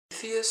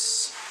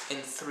Prometheus in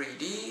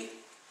 3D.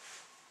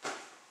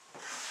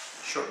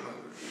 Short movie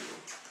review.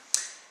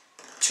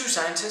 Two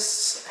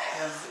scientists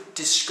have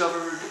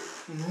discovered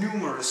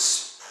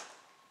numerous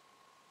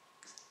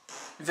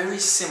very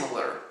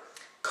similar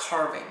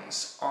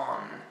carvings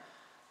on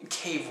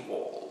cave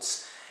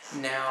walls.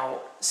 Now,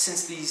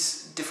 since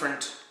these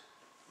different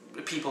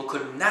people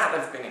could not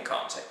have been in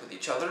contact with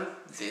each other,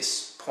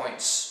 this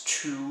points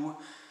to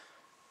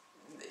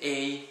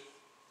a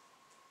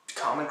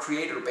common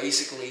creator,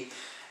 basically.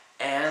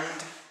 And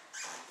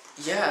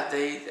yeah,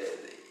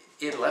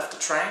 it left a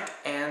track,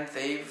 and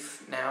they've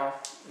now,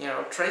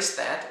 traced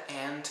that,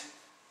 and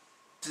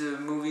the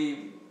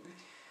movie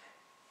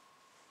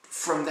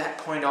from that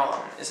point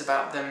on is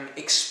about them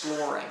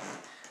exploring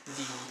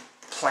the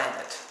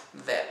planet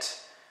that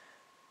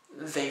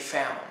they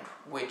found,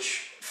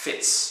 which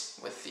fits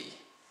with the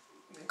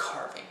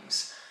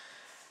carvings.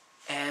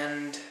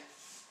 And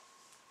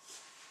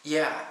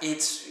yeah,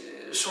 it's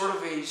sort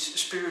of a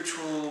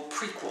spiritual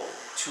prequel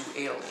to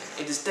Alien.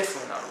 It is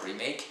definitely not a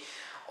remake,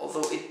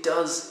 although it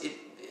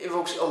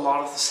evokes a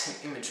lot of the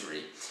same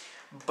imagery.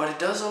 But it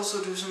does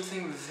also do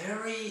something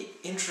very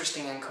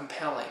interesting and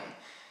compelling,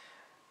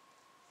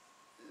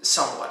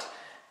 somewhat,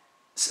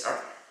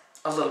 or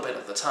a little bit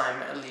of the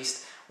time at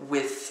least,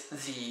 with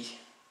the,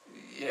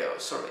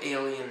 sort of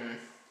alien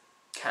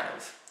kind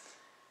of,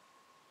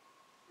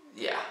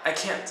 yeah, I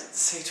can't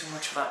say too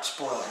much about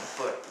spoiling,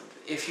 but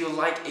if you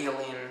like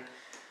Alien,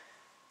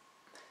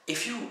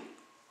 if you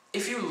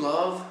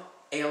love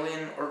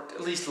Alien, or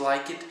at least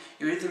like it,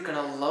 you're either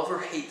gonna love or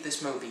hate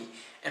this movie,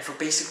 and for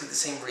basically the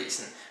same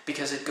reason,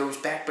 because it goes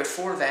back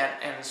before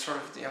that and sort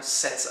of,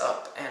 sets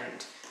up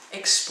and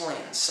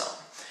explains some.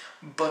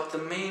 But the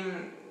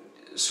main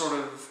sort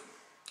of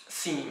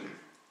theme,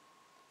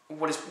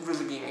 what is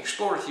really being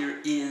explored here,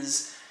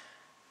 is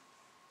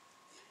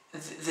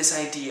this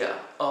idea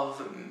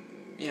of,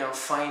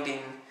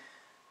 finding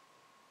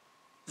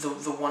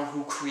the one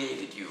who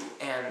created you,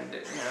 and,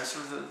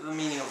 sort of the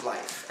meaning of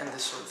life, and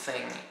this sort of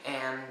thing.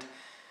 And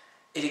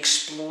it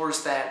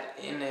explores that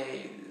in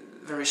a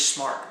very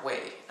smart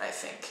way, I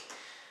think,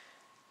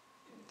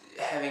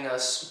 having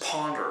us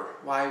ponder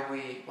why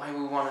we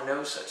want to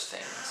know such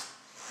things.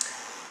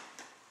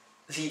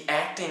 The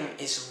acting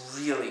is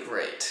really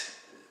great.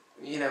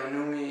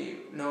 Noomi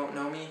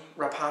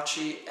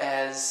Rapace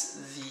as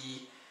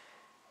the,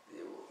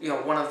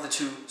 one of the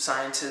two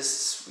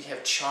scientists. We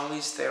have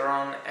Charlize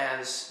Theron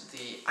as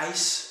the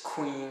Ice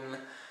Queen,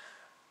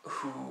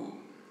 who,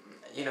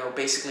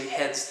 basically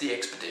heads the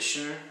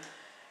expedition.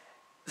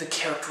 The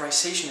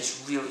characterization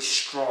is really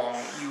strong.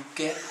 You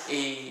get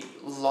a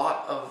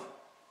lot of,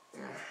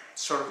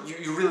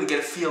 you really get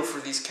a feel for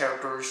these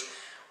characters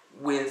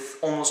with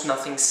almost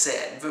nothing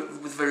said,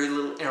 with very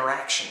little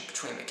interaction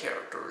between the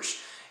characters.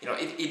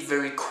 It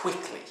very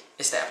quickly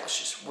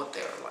establishes what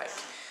they are like.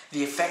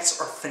 The effects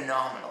are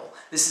phenomenal.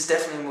 This is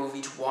definitely a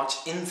movie to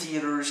watch in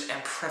theaters,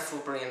 and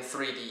preferably in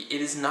 3D.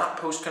 It is not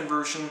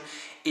post-conversion.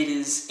 It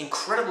is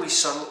incredibly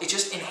subtle. It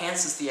just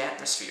enhances the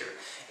atmosphere.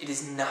 It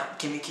is not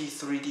gimmicky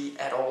 3D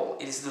at all.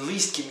 It is the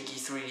least gimmicky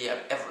 3D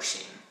I've ever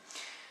seen.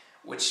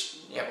 Which,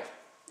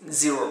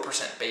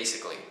 0%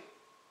 basically.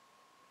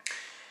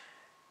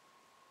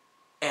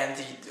 And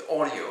the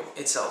audio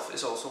itself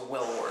is also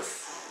well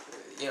worth,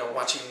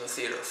 watching in the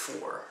theater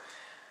for.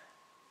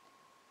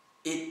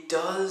 It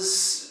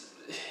does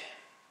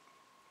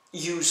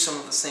use some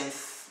of the same,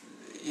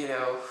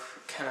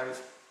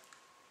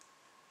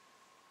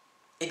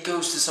 it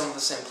goes to some of the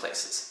same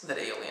places that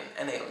Alien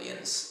and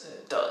Aliens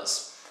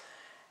does.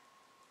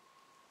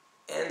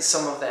 And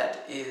some of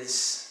that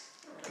is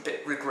a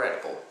bit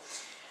regrettable.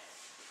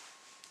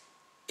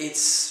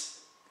 It's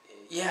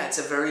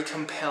a very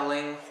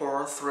compelling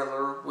horror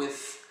thriller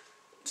with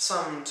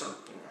some sort of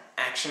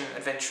action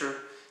adventure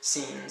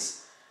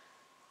scenes.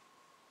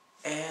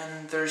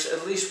 And there's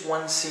at least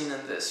one scene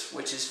in this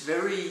which is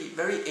very,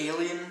 very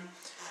Alien,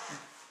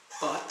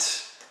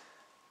 but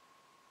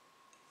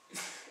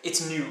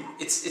it's new.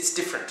 It's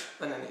different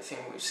than anything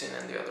we've seen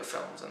in the other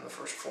films in the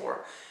first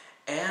four.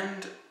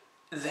 And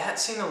that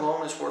scene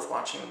alone is worth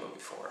watching the movie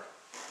for.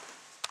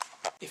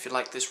 If you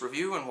like this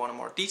review and want a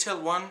more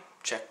detailed one,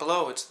 check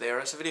below. It's there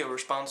as a video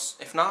response.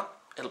 If not,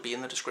 it'll be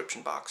in the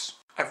description box.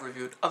 I've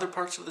reviewed other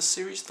parts of this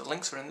series. The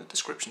links are in the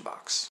description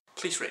box.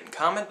 Please rate and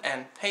comment,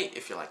 and hey,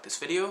 if you like this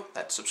video,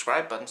 that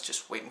subscribe button's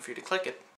just waiting for you to click it.